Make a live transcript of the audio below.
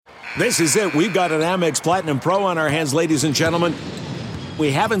This is it. We've got an Amex Platinum Pro on our hands, ladies and gentlemen.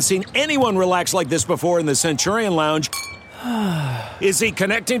 We haven't seen anyone relax like this before in the Centurion Lounge. Is he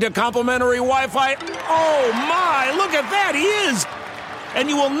connecting to complimentary Wi-Fi? Oh, my. Look at that. He is. And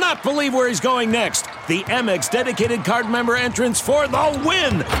you will not believe where he's going next. The Amex dedicated card member entrance for the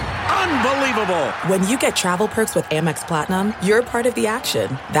win. Unbelievable. When you get travel perks with Amex Platinum, you're part of the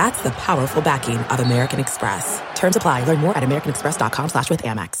action. That's the powerful backing of American Express. Terms apply. Learn more at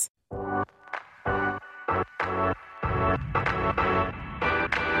americanexpress.com/withAmex.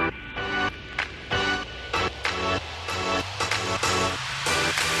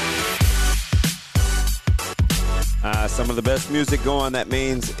 Some of the best music going. That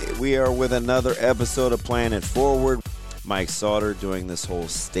means we are with another episode of Playing It Forward. Mike Sauter doing this whole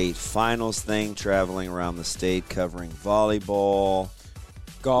state finals thing, traveling around the state, covering volleyball,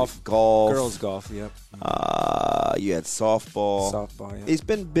 golf, girls golf. Yep. You had softball. Yeah. He's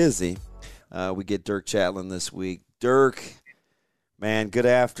been busy. We get Dirk Chatelain this week. Dirk, man, good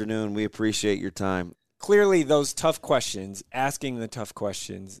afternoon. We appreciate your time. Clearly, those tough questions, asking the tough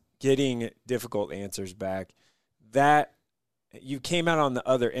questions, getting difficult answers back, that you came out on the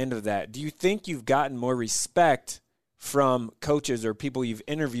other end of that. Do you think you've gotten more respect from coaches or people you've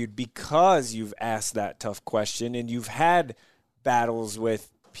interviewed because you've asked that tough question and you've had battles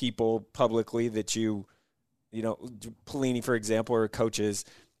with people publicly that you know, Pelini, for example, or coaches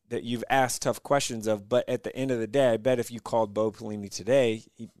that you've asked tough questions of, but at the end of the day, I bet if you called Bo Pelini today,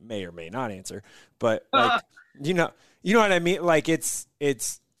 he may or may not answer, but like, you know what I mean? Like I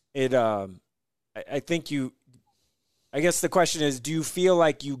think I guess the question is, do you feel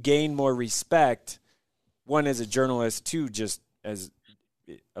like you gain more respect, one as a journalist, two just as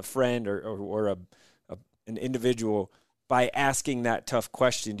a friend or an individual, by asking that tough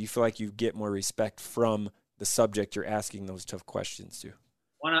question? Do you feel like you get more respect from the subject you're asking those tough questions to?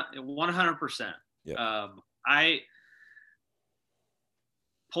 100%. Yeah.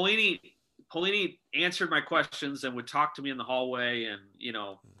 Pelini answered my questions and would talk to me in the hallway and, you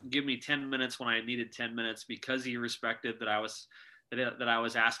know, give me 10 minutes when I needed 10 minutes because he respected that I was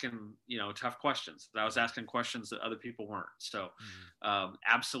asking, you know, tough questions, that I was asking questions that other people weren't. So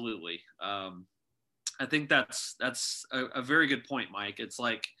absolutely. I think that's a very good point, Mike. It's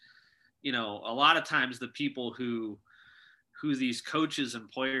like, you know, a lot of times the people who these coaches and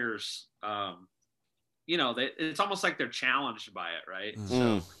players, you know, it's almost like they're challenged by it. Right. Mm.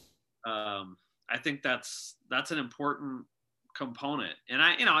 So, I think that's an important component. And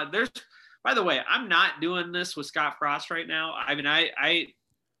by the way, I'm not doing this with Scott Frost right now. I mean, I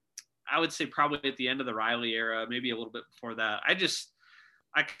would say probably at the end of the Riley era, maybe a little bit before that. I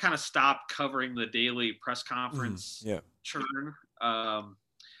kind of stopped covering the daily press conference churn.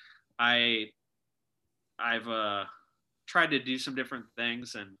 I've tried to do some different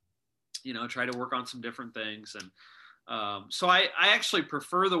things and, you know, try to work on some different things. And, so I actually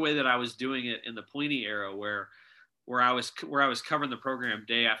prefer the way that I was doing it in the Pelini era, where I was covering the program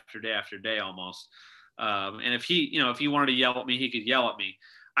day after day after day almost. And if he wanted to yell at me, he could yell at me.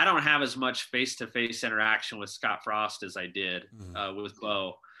 I don't have as much face-to-face interaction with Scott Frost as I did with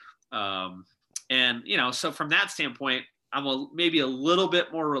Bo. And, you know, so from that standpoint, I'm maybe a little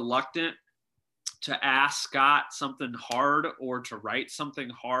bit more reluctant to ask Scott something hard or to write something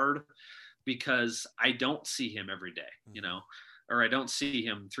hard, because I don't see him every day, you know, or I don't see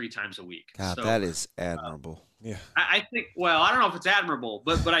him 3 times a week. God, so, that is admirable. Yeah. I think, well, I don't know if it's admirable,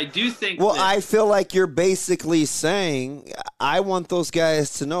 but I do think. Well, that, I feel like you're basically saying, I want those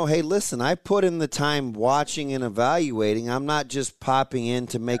guys to know, hey, listen, I put in the time watching and evaluating. I'm not just popping in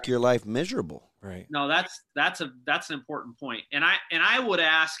to make your life miserable. Right. No, that's an important point. And I would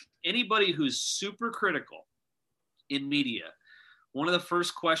ask anybody who's super critical in media, one of the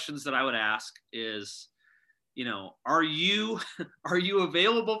first questions that I would ask is, you know, are you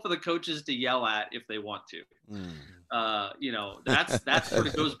available for the coaches to yell at if they want to? You know, that sort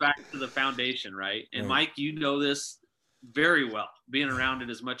of goes back to the foundation, right? And right. Mike, you know this very well, being around it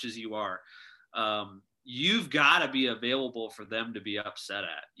as much as you are. You've got to be available for them to be upset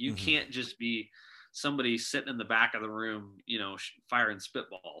at. You can't just be somebody sitting in the back of the room, you know, firing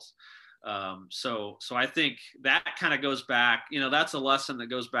spitballs. So I think that kind of goes back, you know, that's a lesson that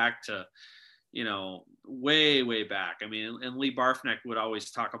goes back to, you know, way, way back. I mean, and Lee Barfneck would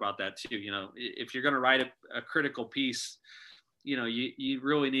always talk about that too. You know, if you're going to write a critical piece, you know, you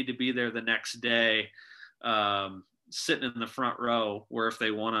really need to be there the next day, sitting in the front row, where if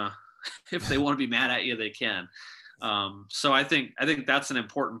they want to be mad at you, they can. So I think that's an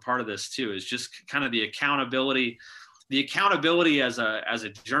important part of this too, is just kind of the accountability as a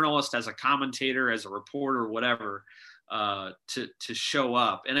journalist, as a commentator, as a reporter, whatever. to show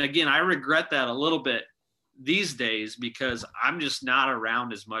up. And again, I regret that a little bit these days because I'm just not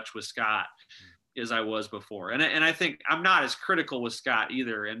around as much with Scott as I was before. And I think I'm not as critical with Scott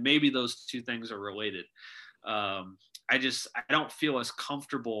either. And maybe those two things are related. I don't feel as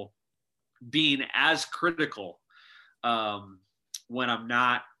comfortable being as critical when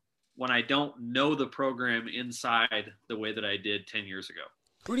I don't know the program inside the way that I did 10 years ago.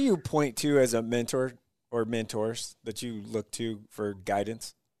 Who do you point to as a mentor or mentors that you look to for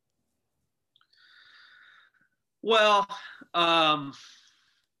guidance? Well,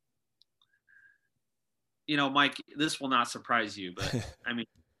 Mike, this will not surprise you, but I mean,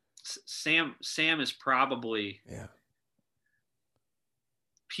 Sam is probably,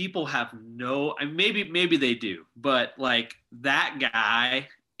 people have maybe they do, but like that guy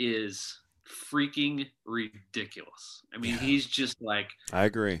is freaking ridiculous. I mean, he's just like, I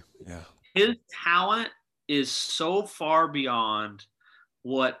agree. Yeah. His talent is so far beyond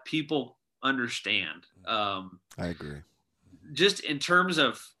what people understand. I agree. Just in terms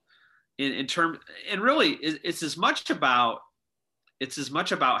of, and really it's as much about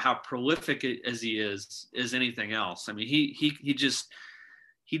how prolific as he is as anything else. I mean, he just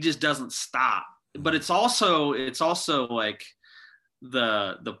doesn't stop, but it's also like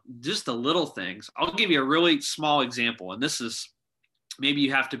just the little things. I'll give you a really small example. And this is, maybe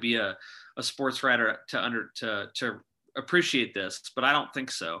you have to be a sports writer to appreciate this, but I don't think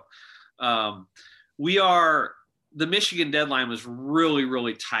so. The Michigan deadline was really,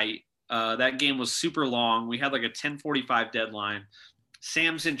 really tight. That game was super long. We had like a 10:45 deadline.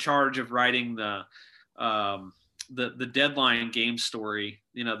 Sam's in charge of writing the deadline game story,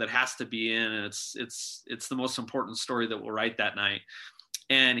 that has to be in, and it's the most important story that we'll write that night.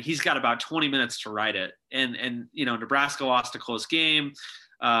 And he's got about 20 minutes to write it. And Nebraska lost a close game.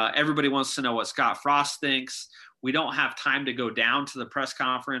 Everybody wants to know what Scott Frost thinks. We don't have time to go down to the press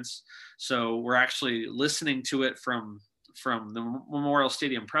conference, so we're actually listening to it from the Memorial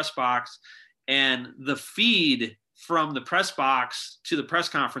Stadium press box, and the feed from the press box to the press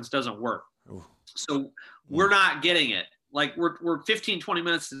conference doesn't work. Ooh. So we're not getting it. Like we're 15, 20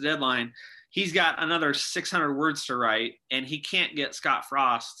 minutes to the deadline. He's got another 600 words to write, and he can't get Scott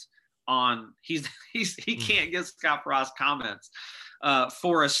Frost on. He can't get Scott Frost comments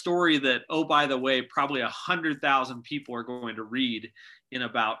for a story that, oh, by the way, probably 100,000 people are going to read in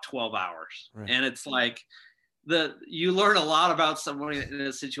about 12 hours. Right. And it's like you learn a lot about somebody in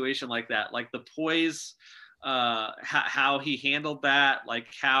a situation like that, like the poise, how he handled that, like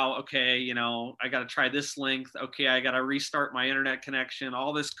how, okay, I got to try this length. Okay. I got to restart my internet connection,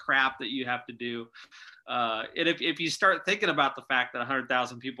 all this crap that you have to do. And if you start thinking about the fact that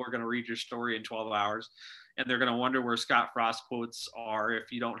 100,000 people are going to read your story in 12 hours, and they're going to wonder where Scott Frost quotes are if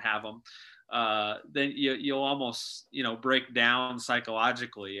you don't have them, then you'll almost, break down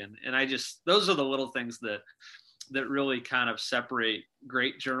psychologically. And those are the little things that really kind of separate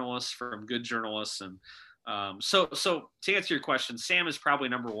great journalists from good journalists. And so to answer your question, Sam is probably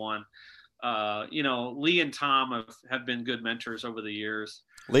number one. Lee and Tom have been good mentors over the years.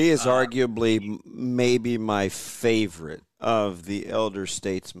 Lee is arguably maybe my favorite of the elder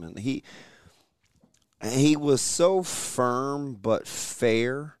statesmen. He was so firm but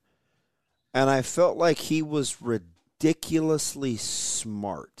fair, and I felt like he was ridiculously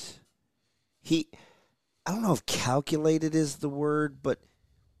smart. I don't know if calculated is the word, but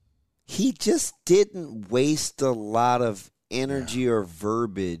he just didn't waste a lot of energy or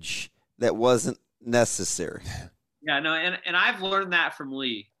verbiage that wasn't necessary. Yeah, no, and I've learned that from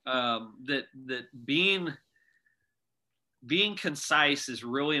Lee, that being concise is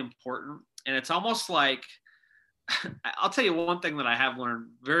really important. And it's almost like, I'll tell you one thing that I have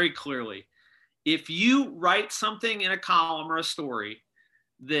learned very clearly. If you write something in a column or a story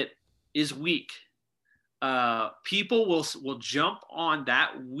that is weak, people will jump on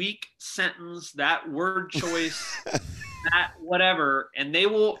that weak sentence, that word choice, that whatever, and they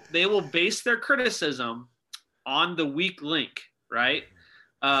will base their criticism on the weak link, right?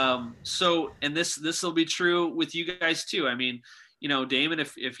 So, and this will be true with you guys too. I mean, Damon,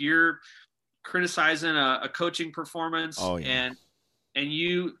 if you're criticizing a coaching performance, and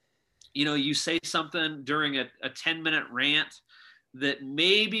you say something during a 10-minute rant that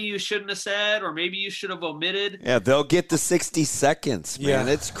maybe you shouldn't have said, or maybe you should have omitted. Yeah, they'll get to 60 seconds, man.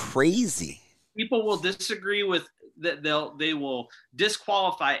 Yeah. It's crazy. People will disagree with that. They will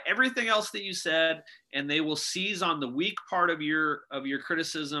disqualify everything else that you said, and they will seize on the weak part of your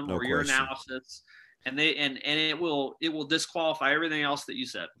criticism or your analysis. And it will disqualify everything else that you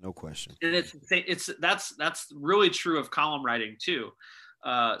said. No question. And that's really true of column writing too.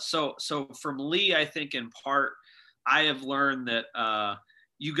 So from Lee, I think in part, I have learned that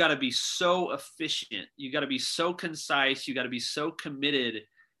you got to be so efficient. You got to be so concise. You got to be so committed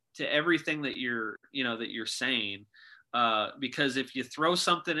to everything that you're saying. Because if you throw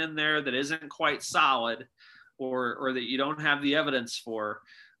something in there that isn't quite solid, or that you don't have the evidence for,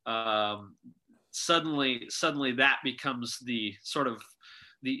 suddenly that becomes the sort of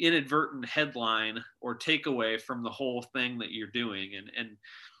the inadvertent headline or takeaway from the whole thing that you're doing. And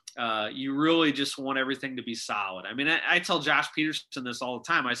you really just want everything to be solid. I mean, I tell Josh Peterson this all the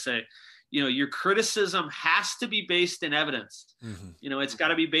time. I say, your criticism has to be based in evidence. Mm-hmm. It's got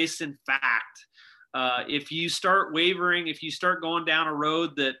to be based in fact. If you start wavering, if you start going down a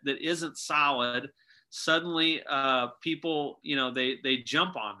road that isn't solid, suddenly people, they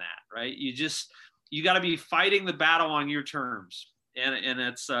jump on that, right? You got to be fighting the battle on your terms. And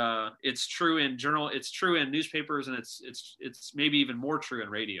it's true in it's true in newspapers, and it's maybe even more true in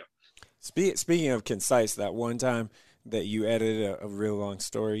radio. Speaking of concise, that one time that you edited a real long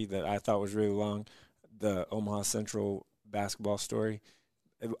story that I thought was really long, the Omaha Central basketball story,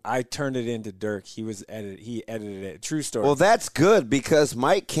 I turned it into Dirk. He edited it. True story. Well, that's good because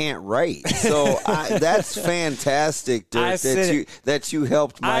Mike can't write. So that's fantastic, Dirk, that you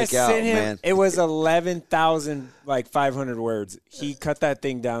helped Mike out, man. It was 11,500 words. He cut that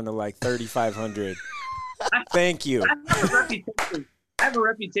thing down to like 3,500. Thank you. I have a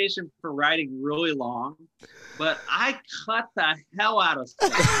reputation for writing really long, but I cut the hell out of stuff.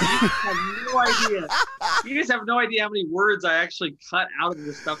 You have no idea. You guys have no idea how many words I actually cut out of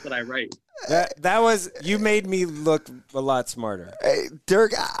the stuff that I write. You made me look a lot smarter. Hey,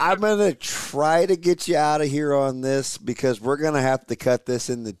 Dirk, I'm going to try to get you out of here on this because we're going to have to cut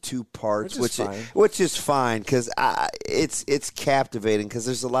this into two parts, which is fine because it's captivating because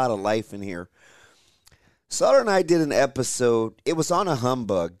there's a lot of life in here. Sauter and I did an episode. It was on a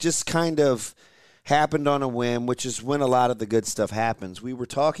humbug, just kind of happened on a whim, which is when a lot of the good stuff happens. We were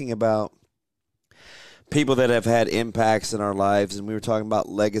talking about people that have had impacts in our lives, and we were talking about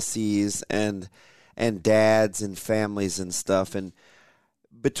legacies and dads and families and stuff. And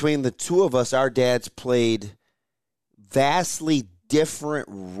between the two of us, our dads played vastly different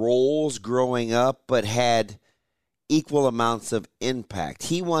roles growing up, but had equal amounts of impact.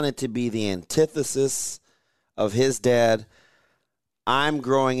 He wanted to be the antithesis of his dad. I'm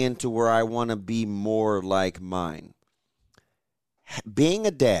growing into where I want to be more like mine. Being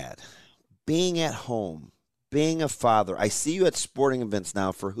a dad, being at home, being a father. I see you at sporting events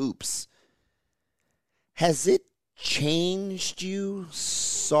now for hoops. Has it changed you,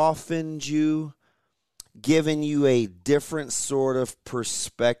 softened you, given you a different sort of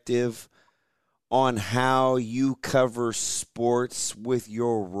perspective on how you cover sports with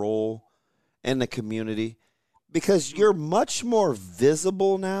your role in the community? Because you're much more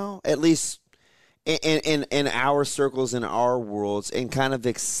visible now, at least in our circles, in our worlds, and kind of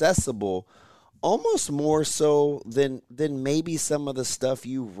accessible, almost more so than maybe some of the stuff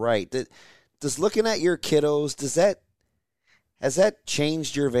you write. Does looking at your kiddos, has that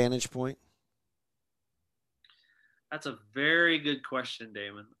changed your vantage point? That's a very good question,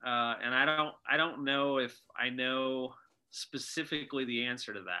 Damon. And I don't know if I know specifically the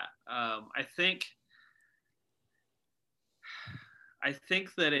answer to that. I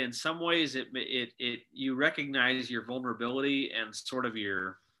think that in some ways it you recognize your vulnerability and sort of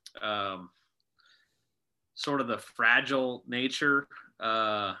your sort of the fragile nature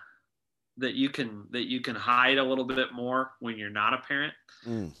that you can hide a little bit more when you're not a parent.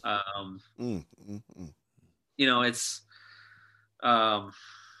 It's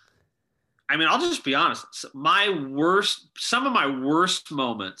I mean, I'll just be honest. Some of my worst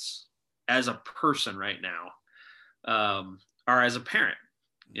moments as a person right now are as a parent.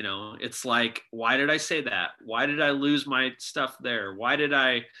 It's like, why did I say that? Why did I lose my stuff there? Why did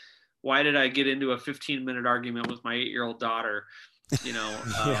I get into a 15-minute argument with my 8-year-old daughter?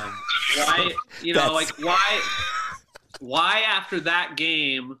 Why after that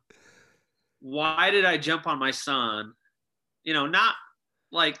game, why did I jump on my son? Not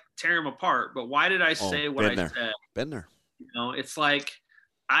like tear him apart, but why did I say what I said? Been there. It's like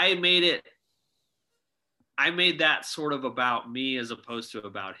I made that sort of about me as opposed to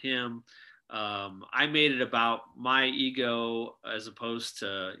about him. I made it about my ego as opposed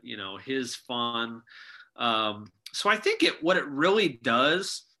to, his fun. So I think what it really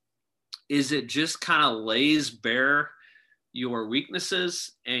does is it just kind of lays bare your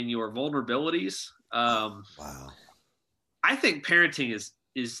weaknesses and your vulnerabilities. Wow. I think parenting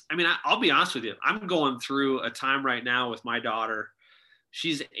is, I mean, I'll be honest with you. I'm going through a time right now with my daughter.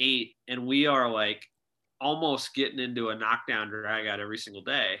 She's 8 and we are like almost getting into a knockdown drag out every single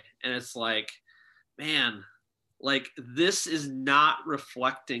day. And it's like, man, like, this is not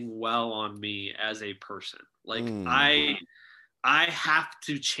reflecting well on me as a person. Like, I have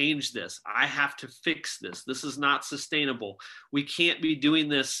to change this. I have to fix this. This is not sustainable. We can't be doing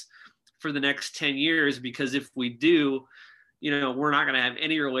this for the next 10 years, because if we do, we're not going to have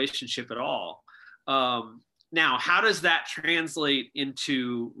any relationship at all. Now, how does that translate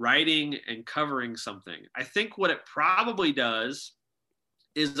into writing and covering something? I think what it probably does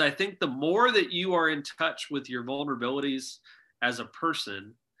is, I think the more that you are in touch with your vulnerabilities as a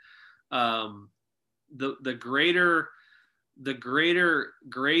person, the greater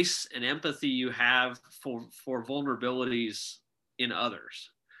grace and empathy you have for vulnerabilities in others,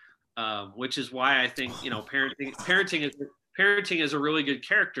 which is why I think, parenting is a really good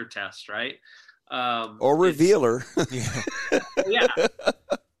character test, right? Or revealer. Yeah.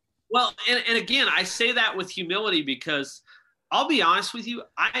 Well, and again, I say that with humility, because I'll be honest with you,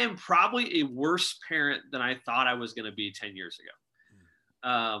 I am probably a worse parent than I thought I was going to be 10 years ago.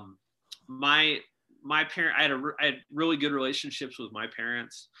 My parent, I had really good relationships with my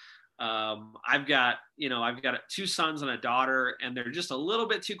parents. I've got 2 sons and a daughter, and they're just a little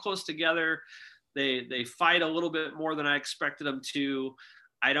bit too close together. They fight a little bit more than I expected them to.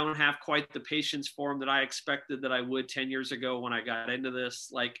 I don't have quite the patience for them that I expected that I would 10 years ago when I got into this.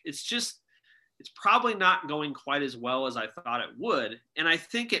 Like, it's probably not going quite as well as I thought it would. And I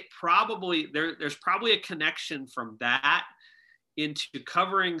think there's probably a connection from that into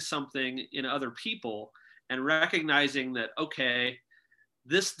covering something in other people and recognizing that, okay,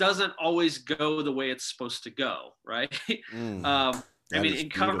 this doesn't always go the way it's supposed to go. Right. I mean,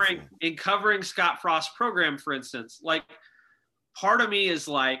 in covering Scott Frost's program, for instance, like, part of me is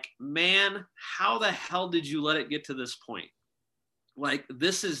like, man, how the hell did you let it get to this point? Like,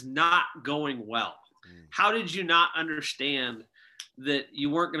 this is not going well. How did you not understand that you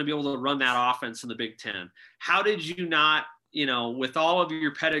weren't going to be able to run that offense in the Big Ten? How did you not, with all of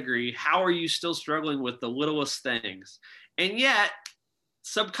your pedigree, how are you still struggling with the littlest things? And yet,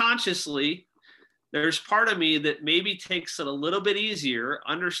 subconsciously, there's part of me that maybe takes it a little bit easier,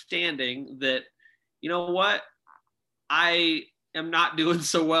 understanding that, you know what, I am not doing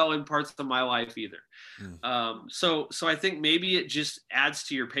so well in parts of my life either. So I think maybe it just adds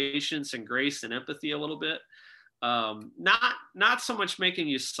to your patience and grace and empathy a little bit. Not so much making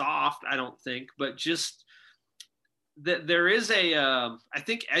you soft, I don't think, but just that there is I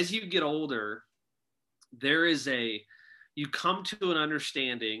think as you get older, you come to an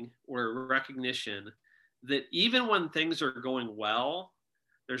understanding or a recognition that even when things are going well,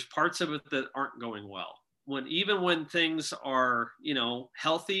 there's parts of it that aren't going well. Even when things are,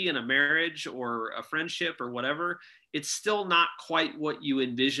 healthy in a marriage or a friendship or whatever, it's still not quite what you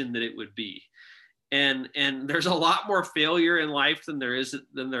envisioned that it would be. And there's a lot more failure in life than there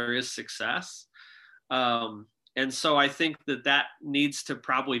is success. And so I think that needs to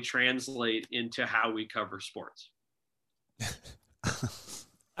probably translate into how we cover sports.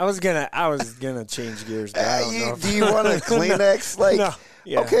 I was gonna change gears, but I don't know. Do you want a Kleenex? Like, no.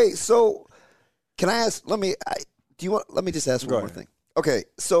 Yeah. Okay, so can I ask? Let me just ask one more thing. Okay,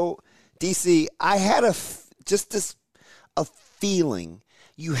 so DC, I had a feeling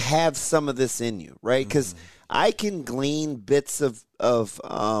you have some of this in you, right? Because I can glean bits of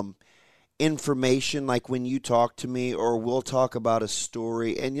information, like when you talk to me, or we'll talk about a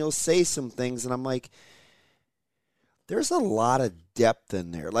story, and you'll say some things, and I'm like, there's a lot of depth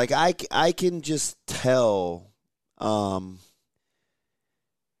in there. Like, I can just tell.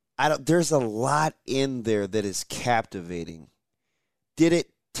 There's a lot in there that is captivating. Did it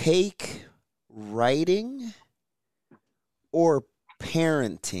take writing or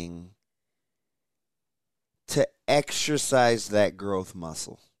parenting to exercise that growth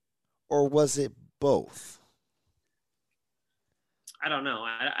muscle? Or was it both? I don't know.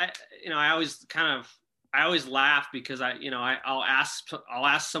 I always laugh because I'll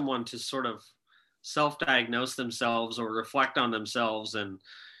ask someone to sort of self-diagnose themselves or reflect on themselves, and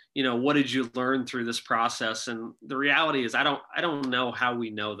what did you learn through this process? And the reality is I don't know how we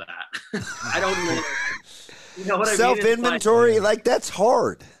know that. I don't know. You know what I mean? Self-inventory, like that's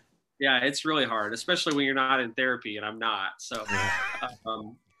hard. Yeah, it's really hard, especially when you're not in therapy, and I'm not. So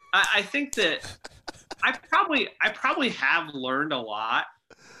I think that I probably have learned a lot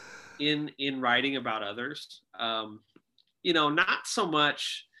in writing about others. Not so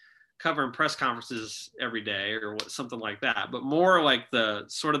much covering press conferences every day or something like that, but more like the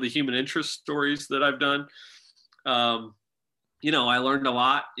sort of the human interest stories that I've done. I learned a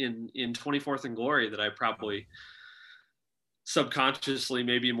lot in 24th and Glory that I probably subconsciously,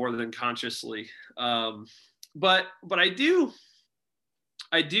 maybe more than consciously. But I do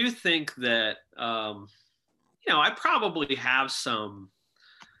think that I probably have some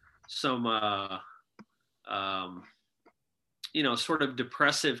sort of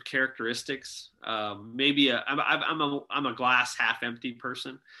depressive characteristics. Maybe I'm a glass half empty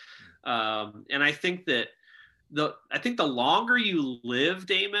person. And I think that the longer you live,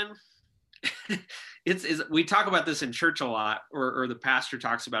 Damon, we talk about this in church a lot, or the pastor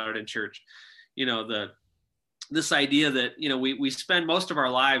talks about it in church, this idea that, we spend most of our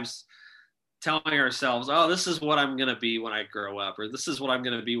lives telling ourselves, oh, this is what I'm going to be when I grow up, or this is what I'm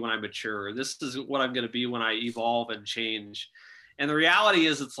going to be when I mature, or this is what I'm going to be when I evolve and change. And the reality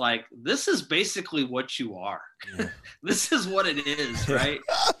is, it's like, this is basically what you are. Yeah. This is what it is, right?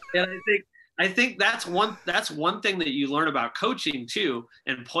 And I think that's one thing that you learn about coaching too,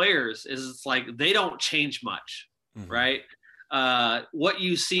 and players, is it's like they don't change much, mm-hmm. right? What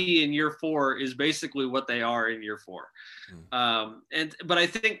you see in year 4 is basically what they are in year 4. But I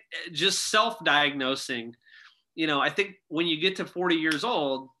think just self-diagnosing, I think when you get to 40 years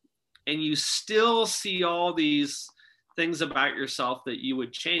old and you still see all these things about yourself that you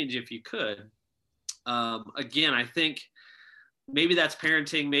would change if you could, again, I think maybe that's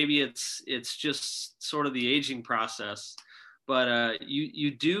parenting, maybe it's just sort of the aging process, but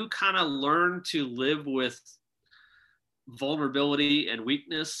you do kind of learn to live with vulnerability and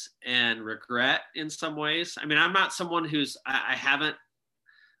weakness and regret in some ways. I mean, I'm not someone who's I haven't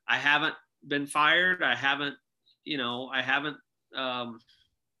been fired. I haven't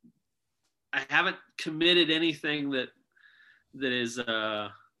committed anything that is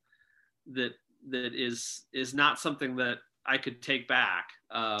not something that I could take back.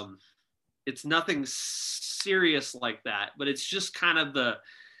 It's nothing serious like that, but it's just kind of the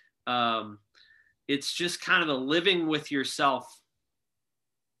living with yourself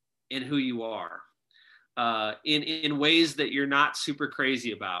and who you are, in ways that you're not super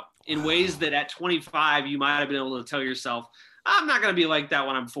crazy about, in ways that at 25, you might've been able to tell yourself, I'm not going to be like that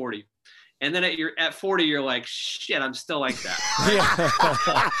when I'm 40. And then at 40, you're like, shit, I'm still like that.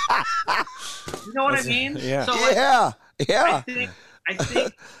 You know what I mean? Yeah. So yeah. I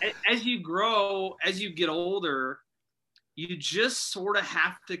think as you grow, as you get older, you just sort of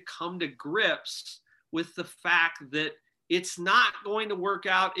have to come to grips with the fact that it's not going to work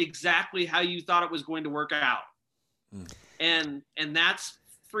out exactly how you thought it was going to work out. And that's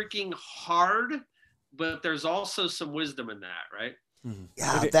freaking hard, but there's also some wisdom in that, right?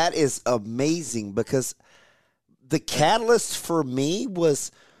 Yeah, that is amazing, because the catalyst for me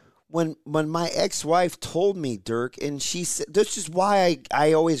was when my ex-wife told me, Dirk, and she said, that's just why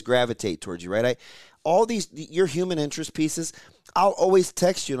I always gravitate towards you, right? All these, your human interest pieces, I'll always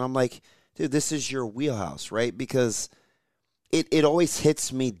text you, and I'm like, dude, this is your wheelhouse, right? Because it always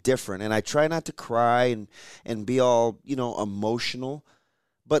hits me different, and I try not to cry and be all, emotional,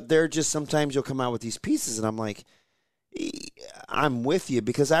 but there just sometimes you'll come out with these pieces, and I'm like, I'm with you,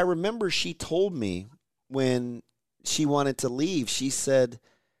 because I remember she told me when she wanted to leave, she said,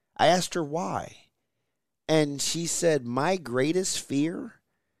 I asked her why, and she said, my greatest fear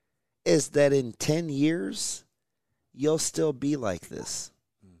is that in 10 years, you'll still be like this.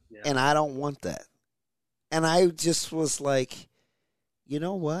 Yeah. And I don't want that. And I just was like, you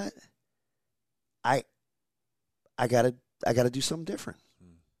know what? I gotta do something different.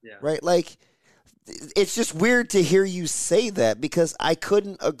 Yeah. Right? Like, it's just weird to hear you say that, because I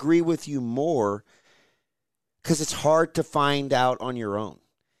couldn't agree with you more, because it's hard to find out on your own.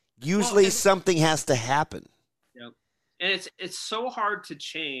 Usually something has to happen. Yep. And it's so hard to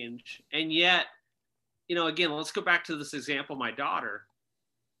change. And yet, again, let's go back to this example, my daughter,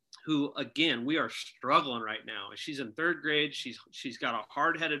 who, again, we are struggling right now. She's in 3rd grade. She's got a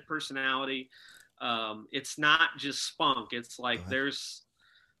hard-headed personality. It's not just spunk. It's like there's,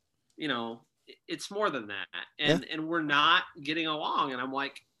 it's more than that. And we're not getting along. And I'm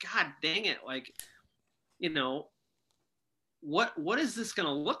like, God dang it. Like, what is this going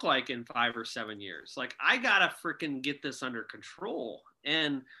to look like in 5 or 7 years? Like, I got to freaking get this under control.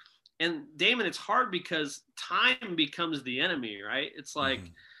 And Damon, it's hard because time becomes the enemy, right? It's like,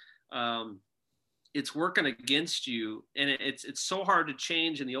 it's working against you, and it's so hard to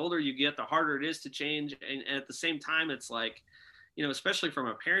change. And the older you get, the harder it is to change. And at the same time, it's like, especially from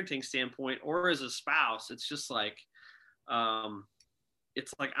a parenting standpoint or as a spouse, it's just like,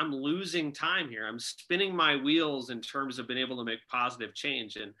 it's like I'm losing time here. I'm spinning my wheels in terms of being able to make positive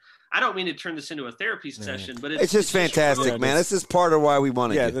change. And I don't mean to turn this into a therapy session, but it's just fantastic, man. This is part of why we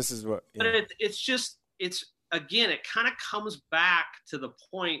want to. Yeah, this is what. Yeah. But it's again, it kind of comes back to the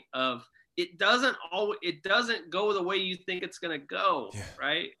point of it doesn't go the way you think it's going to go,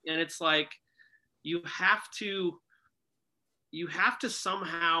 right? And it's like you have to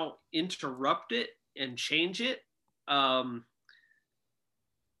somehow interrupt it and change it.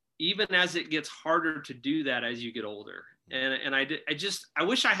 Even as it gets harder to do that as you get older. And I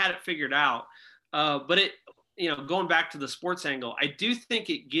wish I had it figured out. But it, going back to the sports angle, I do think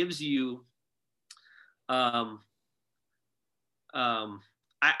it gives you, I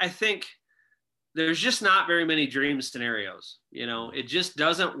think there's just not very many dream scenarios. It just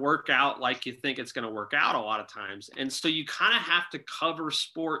doesn't work out like you think it's going to work out a lot of times. And so you kind of have to cover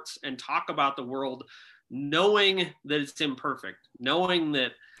sports and talk about the world knowing that it's imperfect, knowing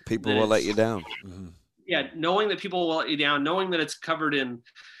that people will let you down. Mm-hmm. Yeah, knowing that people will let you down, knowing that it's covered in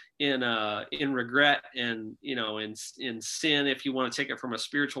regret and in sin, if you want to take it from a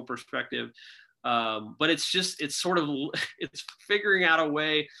spiritual perspective. But it's figuring out a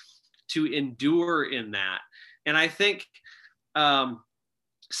way to endure in that. And I think some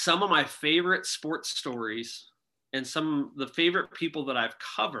of my favorite sports stories and some of the favorite people that I've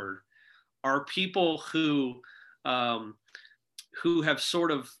covered are people who have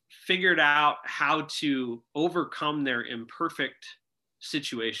sort of figured out how to overcome their imperfect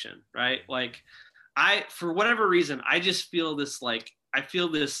situation, right? Like for whatever reason, I just feel this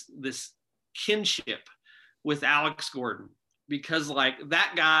kinship with Alex Gordon, because like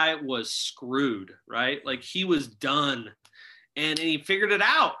that guy was screwed, right? Like he was done and he figured it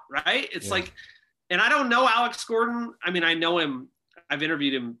out, right? It's like, and I don't know Alex Gordon. I mean, I know him. I've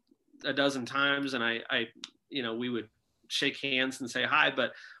interviewed him a dozen times, and I we would shake hands and say hi,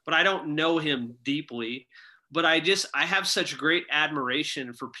 but I don't know him deeply. But I have such great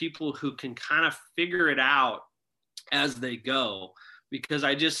admiration for people who can kind of figure it out as they go, because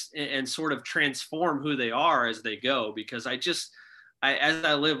and sort of transform who they are as they go, because as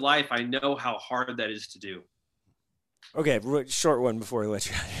I live life, I know how hard that is to do. Okay, short one before we let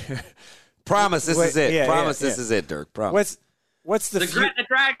you out of here. Promise this is it. Promise this is it, Dirk. Promise. What's the Gretna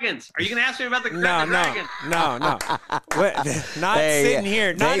Dragons? Are you going to ask me about the Gretna Dragons? No. Not sitting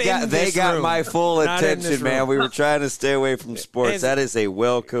here. They got my full attention, man. We were trying to stay away from sports. That is a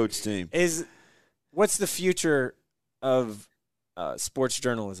well-coached team. What's the future of sports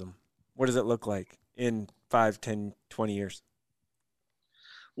journalism? What does it look like in 5, 10, 20 years?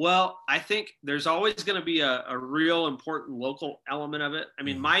 Well, I think there's always going to be a real important local element of it. I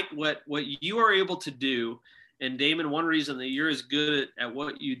mean, Mike, what you are able to do, and Damon, one reason that you're as good at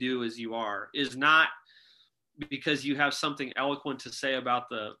what you do as you are is not because you have something eloquent to say about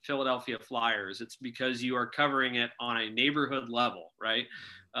the Philadelphia Flyers. It's because you are covering it on a neighborhood level, right?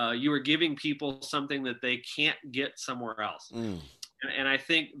 You are giving people something that they can't get somewhere else. And I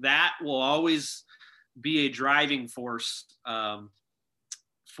think that will always be a driving force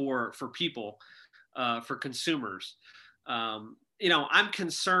for people, for consumers. I'm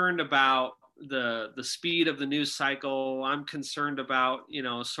concerned about the speed of the news cycle. I'm concerned about,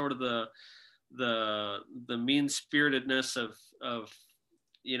 sort of the mean-spiritedness of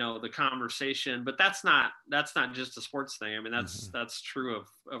the conversation, but that's not just a sports thing. I mean, that's true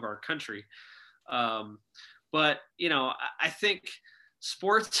of our country. But I think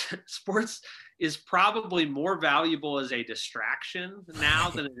sports is probably more valuable as a distraction now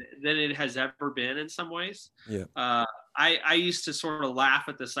than it has ever been in some ways. Yeah. I used to sort of laugh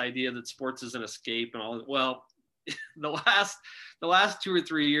at this idea that sports is an escape and all. Well, the last 2 or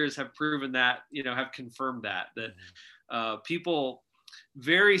 3 years have proven that, have confirmed that people,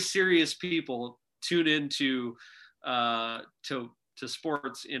 very serious people, tune into to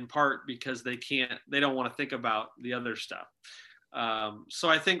sports in part because they don't want to think about the other stuff. So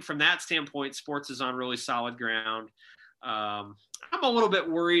I think from that standpoint, sports is on really solid ground. I'm a little bit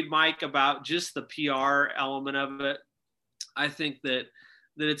worried, Mike, about just the PR element of it. I think that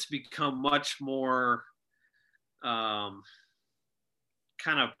it's become much more kind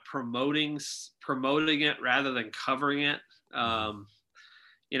of promoting it rather than covering it.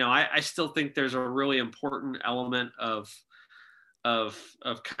 I still think there's a really important element of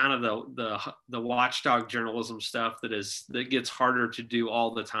kind of the watchdog journalism stuff that gets harder to do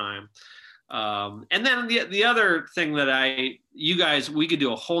all the time. And then the other thing that we could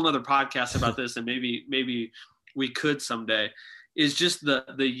do a whole nother podcast about this, and maybe we could someday, is just the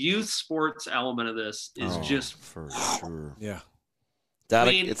youth sports element of this is just for sure. Yeah.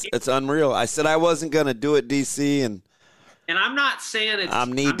 It's unreal. I said I wasn't going to do it, DC, and I'm not saying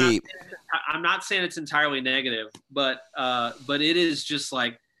I'm knee deep. I'm not saying it's entirely negative, but it is just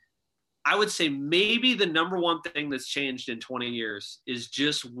like, I would say maybe the number one thing that's changed in 20 years is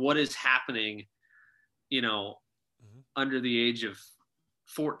just what is happening, under the age of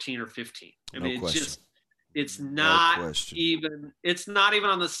 14 or 15. I mean, it's not even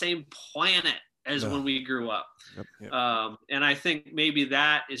on the same planet as when we grew up. Yep. And I think maybe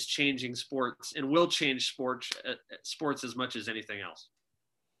that is changing sports and will change sports as much as anything else.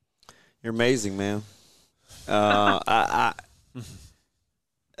 You're amazing, man.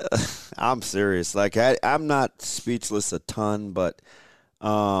 I'm serious. Like I'm not speechless a ton, but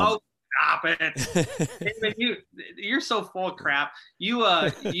stop it! You're so full of crap.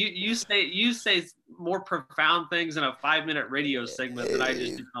 You say more profound things in a 5-minute radio segment than I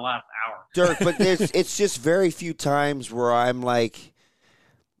just did in the last hour. Dirk, but it's just very few times where I'm like,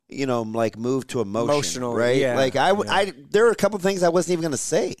 like moved to emotional, right? Yeah, like I there are a couple of things I wasn't even going to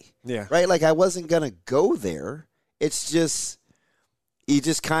say. Yeah. Right? Like I wasn't going to go there. It's just you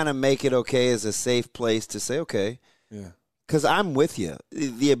just kind of make it okay as a safe place to say, okay. Yeah. Because I'm with you.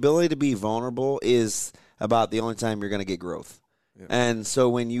 The ability to be vulnerable is about the only time you're going to get growth. Yeah. And so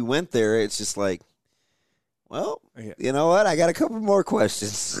when you went there, it's just like, well, you know what? I got a couple more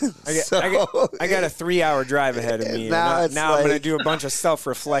questions. I got a 3-hour drive ahead of me. Now I'm going to do a bunch of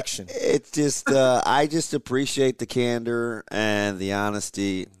self-reflection. It's just I just appreciate the candor and the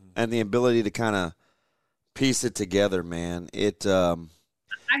honesty and the ability to kind of piece it together, man.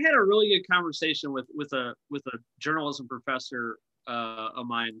 I had a really good conversation with a journalism professor of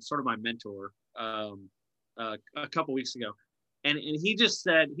mine, sort of my mentor, a couple weeks ago, and he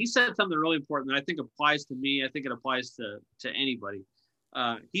said something really important that I think applies to me. I think it applies to anybody.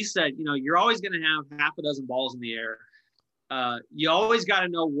 He said, you're always going to have half a dozen balls in the air. You always got to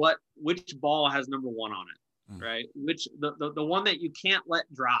know which ball has number 1 on it, right? Which the one that you can't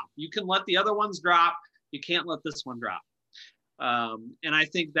let drop. You can let the other ones drop. You can't let this one drop. And I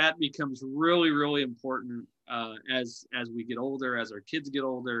think that becomes really, really important as we get older, as our kids get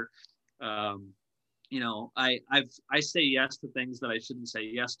older. I say yes to things that I shouldn't say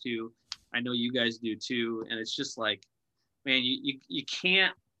yes to. I know you guys do too. And it's just like, man, you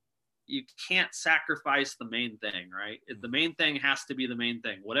can't sacrifice the main thing, right? The main thing has to be the main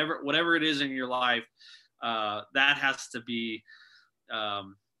thing. Whatever it is in your life, that has to be,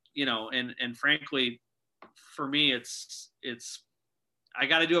 and frankly, for me, it's I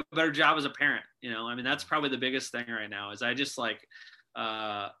got to do a better job as a parent. That's probably the biggest thing right now is I just like,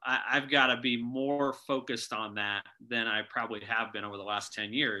 I've got to be more focused on that than I probably have been over the last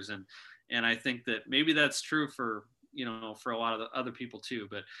 10 years. And I think that maybe that's true for a lot of the other people too,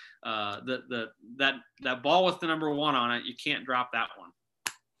 but that ball with the number 1 on it, you can't drop that one.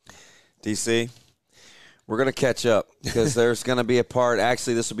 DC, we're going to catch up because there's going to be a part.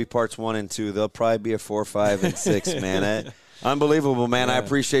 Actually, this will be parts 1 and 2. There'll probably be a 4, 5, and 6, man. Unbelievable, man. Yeah. I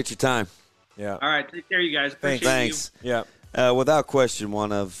appreciate your time. Yeah. All right. Take care, you guys. Appreciate Thanks. you. Yeah. Without question,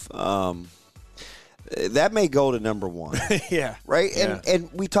 one of that may go to number 1. Yeah. Right? Yeah.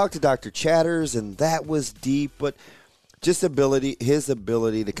 And we talked to Dr. Chatters, and that was deep, but just his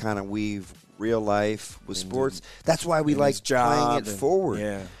ability to kind of weave real life with sports. That's why we like playing it forward.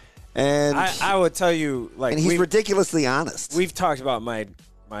 Yeah. And I would tell you, like, and he's ridiculously honest. We've talked about my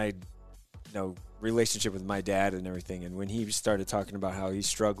relationship with my dad and everything, and when he started talking about how he's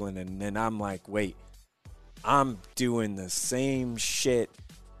struggling, and then I'm like, wait, I'm doing the same shit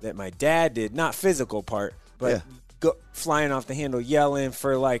that my dad did, not physical part, but flying off the handle, yelling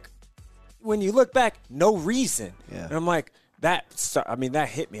for, like, when you look back, no reason. Yeah. And I'm like, that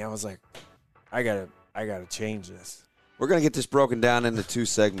hit me. I was like, I gotta change this. We're going to get this broken down into 2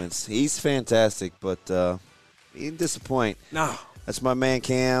 segments. He's fantastic, but he didn't disappoint. No. That's my man,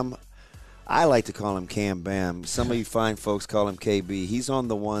 Cam. I like to call him Cam Bam. Some of you fine folks call him KB. He's on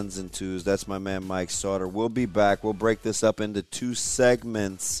the 1s and 2s. That's my man, Mike Sauter. We'll be back. We'll break this up into 2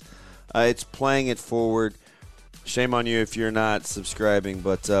 segments. It's playing it forward. Shame on you if you're not subscribing,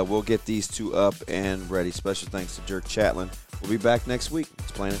 but we'll get these 2 up and ready. Special thanks to Dirk Chatelain. We'll be back next week.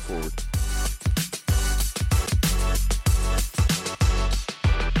 It's playing it forward.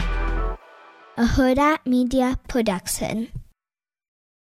 A Huda Media Production.